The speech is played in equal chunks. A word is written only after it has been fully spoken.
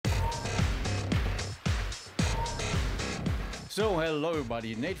So hello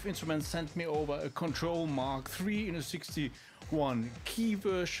everybody, Native Instruments sent me over a Kontrol Mk3 in a 61 key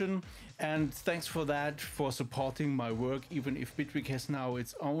version, and thanks for that, for supporting my work, even if Bitwig has now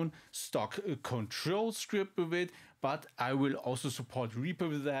its own stock control script with it, but I will also support Reaper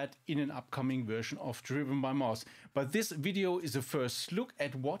with that in an upcoming version of DrivenByMoss. But this video is a first look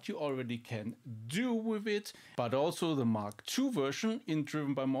at what you already can do with it, but also the Mk2 version in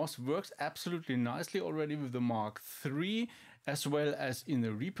DrivenByMoss works absolutely nicely already with the Mk3, as well as in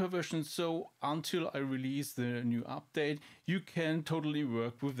the Reaper version. So until I release the new update, you can totally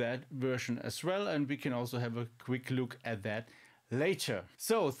work with that version as well, and we can also have a quick look at that later.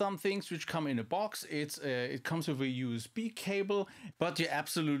 So some things which come in a box, it comes with a USB cable, but you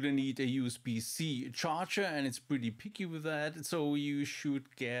absolutely need a USB-C charger, and it's pretty picky with that, so you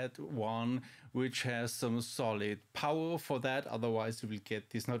should get one which has some solid power for that, otherwise you will get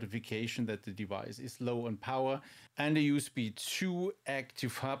this notification that the device is low on power. And the USB 2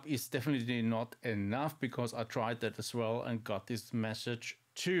 active hub is definitely not enough, because I tried that as well and got this message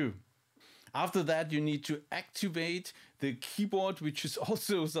too. After that, you need to activate the keyboard, which is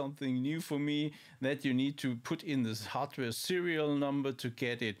also something new for me, that you need to put in this hardware serial number to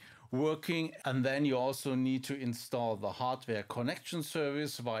get it working. And then you also need to install the hardware connection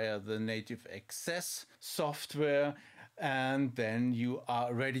service via the Native Access software, and then you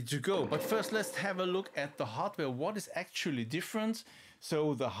are ready to go. But first, let's have a look at the hardware. What is actually different?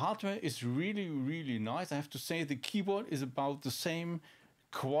 So the hardware is really nice. I have to say the keyboard is about the same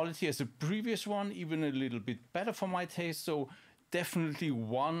quality as the previous one, even a little bit better for my taste. So definitely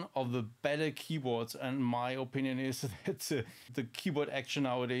one of the better keyboards, and my opinion is that the keyboard action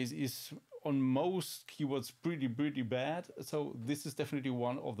nowadays is on most keyboards pretty bad. So this is definitely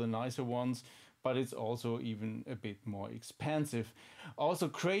one of the nicer ones, but it's also even a bit more expensive. Also,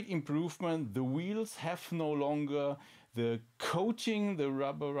 great improvement, the wheels have no longer the coating, the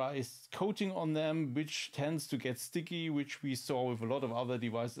rubberized coating on them, which tends to get sticky, which we saw with a lot of other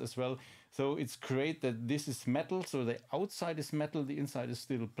devices as well. So it's great that this is metal, so the outside is metal, the inside is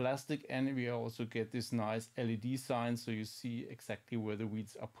still plastic, and we also get this nice LED sign, so you see exactly where the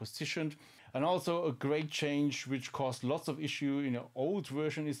wheels are positioned. And also a great change, which caused lots of issue in an old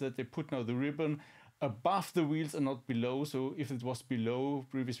version, is that they put now the ribbon above the wheels and not below. So if it was below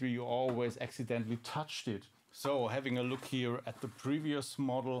previously, you always accidentally touched it. So having a look here at the previous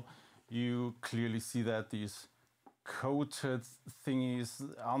model, you clearly see that these coated thingies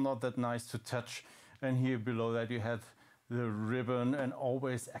are not that nice to touch. And here below that you had the ribbon and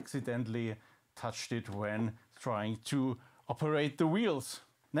always accidentally touched it when trying to operate the wheels.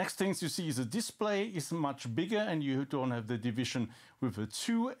 Next things you see is the display is much bigger, and you don't have the division with a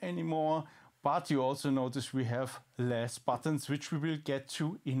 2 anymore. But you also notice we have less buttons, which we will get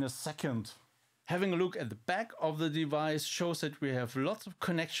to in a second. Having a look at the back of the device shows that we have lots of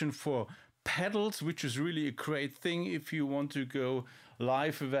connection for pedals, which is really a great thing if you want to go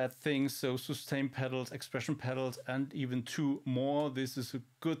live with that thing. So sustain pedals, expression pedals, and even 2 more. This is a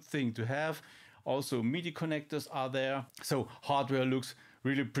good thing to have. Also MIDI connectors are there. So hardware looks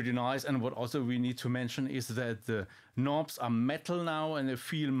really pretty nice. And what also we need to mention is that the knobs are metal now, and they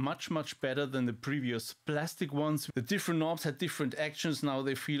feel much better than the previous plastic ones. The different knobs had different actions. Now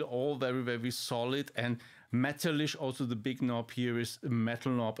they feel all very solid and metalish. Also the big knob here is a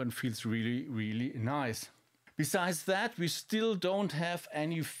metal knob and feels really nice. Besides that, we still don't have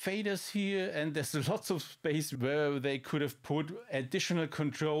any faders here, and there's lots of space where they could have put additional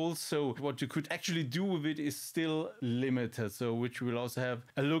controls. So what you could actually do with it is still limited, so which we'll also have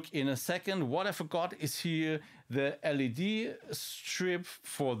a look in a second. What I forgot is here the LED strip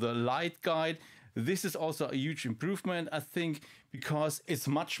for the light guide. This is also a huge improvement, I think, because it's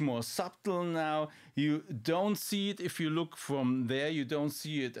much more subtle now. You don't see it if you look from there, you don't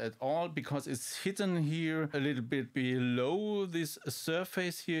see it at all, because it's hidden here a little bit below this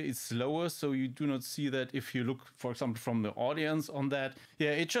surface here. It's lower, so you do not see that if you look, for example, from the audience on that.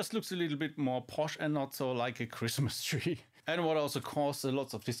 Yeah, it just looks a little bit more posh and not so like a Christmas tree. And what also caused a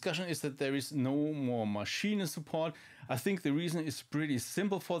lot of discussion is that there is no more machine support. I think the reason is pretty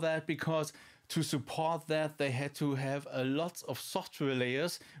simple for that, because to support that, they had to have a lot of software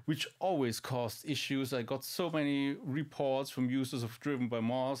layers, which always caused issues. I got so many reports from users of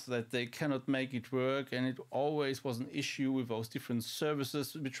DrivenByMoss that they cannot make it work, and it always was an issue with those different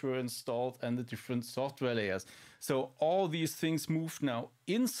services which were installed and the different software layers. So all these things moved now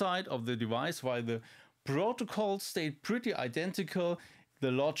inside of the device, while the protocol stayed pretty identical.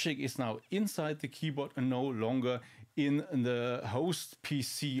 The logic is now inside the keyboard and no longer in the host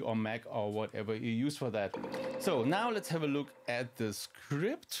PC or Mac or whatever you use for that. So now let's have a look at the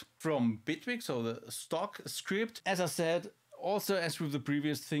script from Bitwig, so the stock script. As I said, Also, as with the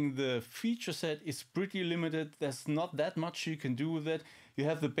previous thing, the feature set is pretty limited. There's not that much you can do with it. You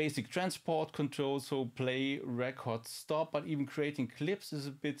have the basic transport control, so play, record, stop, but even creating clips is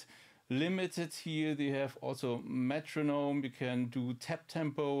a bit limited here. You have also metronome, you can do tap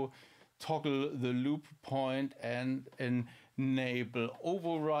tempo, toggle the loop point, and enable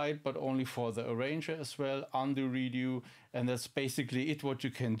override, but only for the arranger as well, undo, redo, and that's basically it what you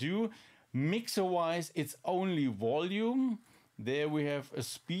can do. Mixer wise, it's only volume. There we have a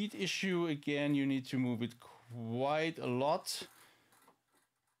speed issue. Again, you need to move it quite a lot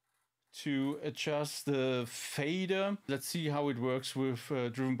to adjust the fader. Let's see how it works with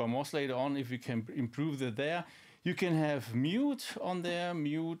DrivenByMoss later on, if we can improve that there. You can have mute on there,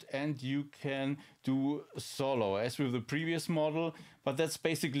 mute, and you can do solo as with the previous model, but that's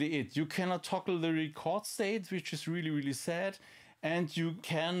basically it. You cannot toggle the record state, which is really, really sad. And you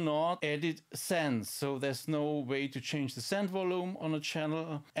cannot edit send, so there's no way to change the send volume on a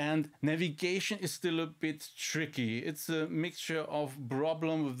channel. And navigation is still a bit tricky. It's a mixture of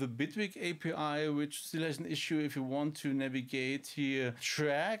problem with the Bitwig API, which still has an issue if you want to navigate here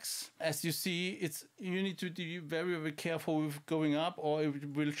tracks. As you see, you need to be very, very careful with going up, or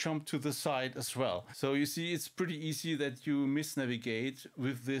it will jump to the side as well. So you see, it's pretty easy that you misnavigate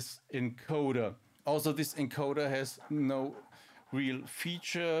with this encoder. Also, this encoder has no real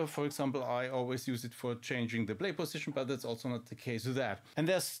feature. For example, I always use it for changing the play position, but that's also not the case with that. And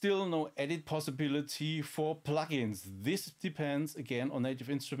there's still no edit possibility for plugins. This depends again on Native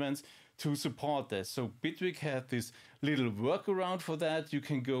Instruments to support this. So Bitwig had this little workaround for that. You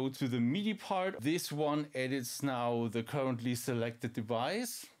can go to the MIDI part. This one edits now the currently selected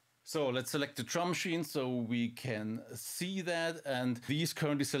device. So let's select the drum machine so we can see that, and these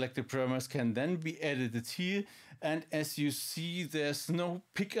currently selected parameters can then be edited here. And as you see, there's no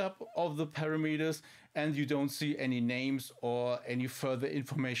pickup of the parameters, and you don't see any names or any further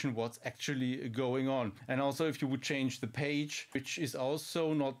information what's actually going on. And also, if you would change the page, which is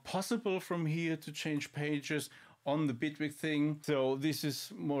also not possible from here to change pages on the Bitwig thing. So this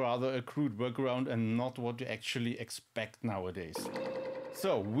is more rather a crude workaround and not what you actually expect nowadays.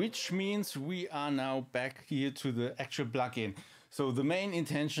 So, which means we are now back here to the actual plugin. So the main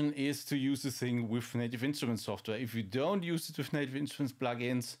intention is to use the thing with Native Instruments software. If you don't use it with Native Instruments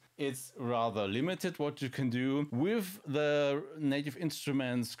plugins, it's rather limited what you can do. With the Native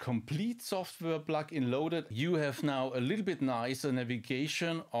Instruments Complete software plugin loaded, you have now a little bit nicer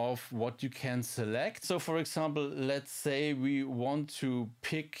navigation of what you can select. So for example, let's say we want to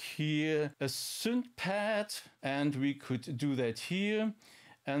pick here a synth pad, and we could do that here.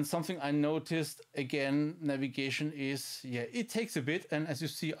 And something I noticed, again, navigation is, yeah, it takes a bit. And as you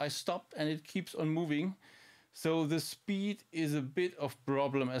see, I stopped and it keeps on moving. So the speed is a bit of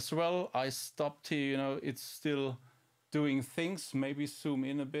problem as well. I stopped here, you know, it's still doing things. Maybe zoom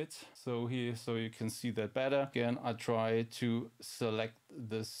in a bit. So here, so you can see that better. Again, I try to select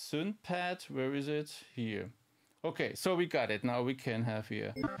the synth pad. Where is it? Here. Okay, so we got it. Now we can have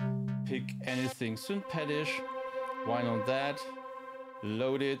here, pick anything synth padish. Why not that?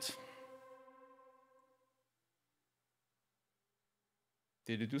 Load it.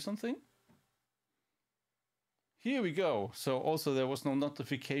 Did it do something? Here we go. So also there was no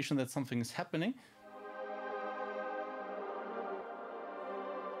notification that something is happening.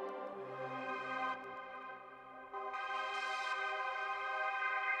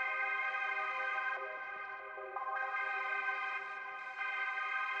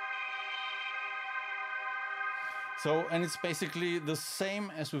 So, and it's basically the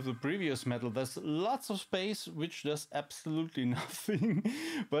same as with the previous metal. There's lots of space, which does absolutely nothing,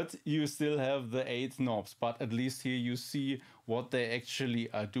 but you still have the 8 knobs. But at least here you see what they actually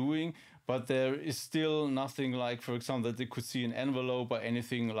are doing. But there is still nothing like, for example, that they could see an envelope or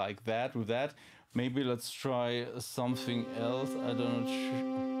anything like that with that. Maybe let's try something else. I don't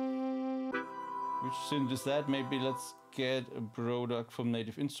know which synth is that. Maybe let's get a product from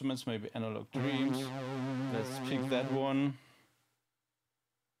Native Instruments, maybe Analog Dreams. Let's pick that one.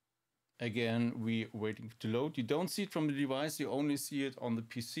 Again, we're waiting to load. You don't see it from the device, you only see it on the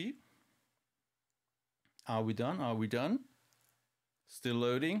PC. Are we done? Are we done? Still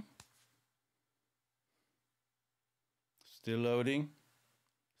loading. Still loading.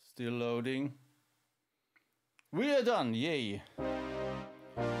 Still loading. We are done, yay.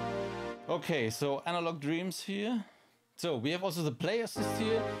 Okay, so Analog Dreams here. So we have also the play assist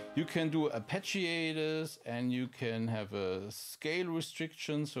here. You can do arpeggiators and you can have a scale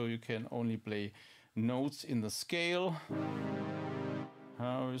restriction, so you can only play notes in the scale.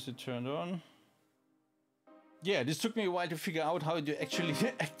 How is it turned on? Yeah, this took me a while to figure out how to actually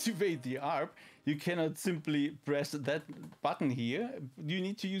activate the ARP. You cannot simply press that button here. You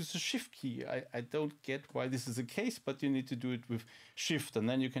need to use the Shift key. I don't get why this is the case, but you need to do it with Shift, and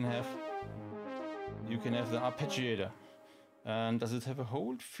then you can have the arpeggiator. And does it have a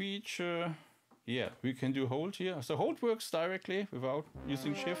hold feature? Yeah, we can do hold here. So hold works directly without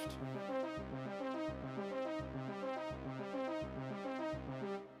using Shift.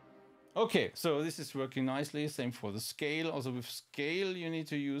 Okay, so this is working nicely. Same for the scale. Also with scale, you need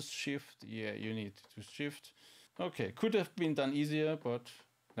to use Shift. Yeah, you need to Shift. Okay, could have been done easier, but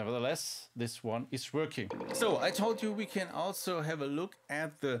nevertheless, this one is working. So I told you we can also have a look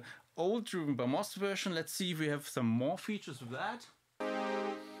at the old DrivenByMoss version. Let's see if we have some more features of that.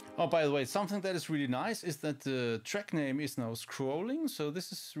 Oh, by the way, something that is really nice is that the track name is now scrolling. So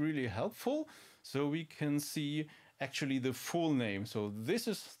this is really helpful. So we can see actually the full name. So this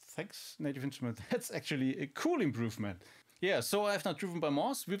is, thanks Native Instruments, that's actually a cool improvement. Yeah, so I have now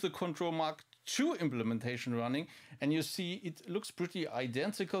DrivenByMoss with the Kontrol Mk2 implementation running, and you see it looks pretty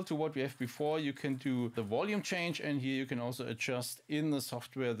identical to what we have before. You can do the volume change, and here you can also adjust in the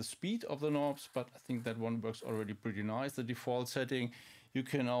software the speed of the knobs, but I think that one works already pretty nice, the default setting. You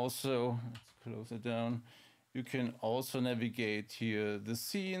can also, let's close it down, you can also navigate here the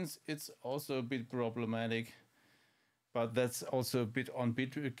scenes. It's also a bit problematic, but that's also a bit on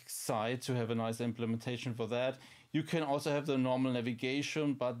Bitwig's side to have a nice implementation for that. You can also have the normal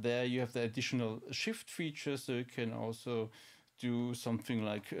navigation, but there you have the additional shift feature, so you can also do something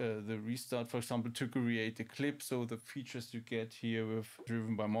like the restart, for example, to create a clip. So the features you get here with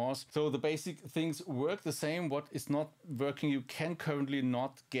DrivenByMoss. So the basic things work the same. What is not working, you can currently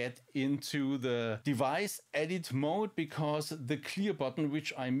not get into the device edit mode because the clear button,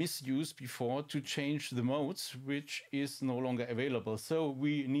 which I misused before to change the modes, which is no longer available. So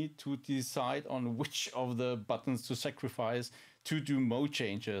we need to decide on which of the buttons to sacrifice to do mode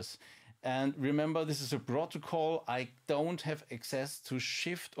changes. And remember, this is a protocol. I don't have access to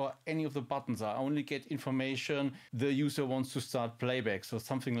Shift or any of the buttons. I only get information the user wants to start playback, so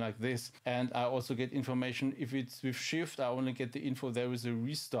something like this. And I also get information if it's with Shift, I only get the info there is a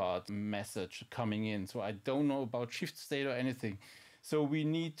restart message coming in. So I don't know about shift state or anything. So we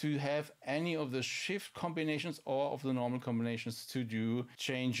need to have any of the shift combinations or of the normal combinations to do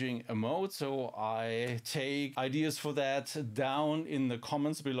changing a mode. So I take ideas for that down in the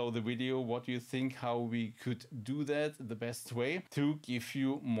comments below the video. What do you think how we could do that the best way to give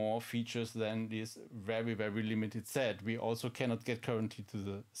you more features than this very, very limited set? We also cannot get currently to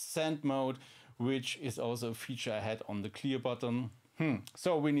the send mode, which is also a feature I had on the clear button.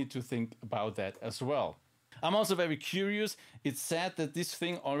 So we need to think about that as well. I'm also very curious. It's said that this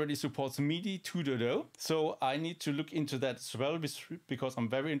thing already supports MIDI 2.0. So I need to look into that as well because I'm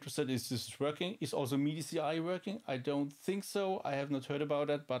very interested. Is this working? Is also MIDI CI working? I don't think so. I have not heard about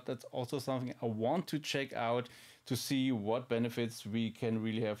that, but that's also something I want to check out to see what benefits we can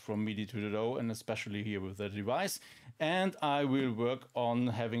really have from MIDI 2.0 and especially here with the device. And I will work on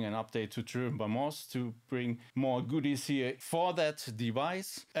having an update to DrivenByMoss to bring more goodies here for that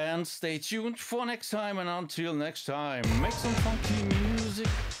device. And stay tuned for next time, and until next time, make some funky music.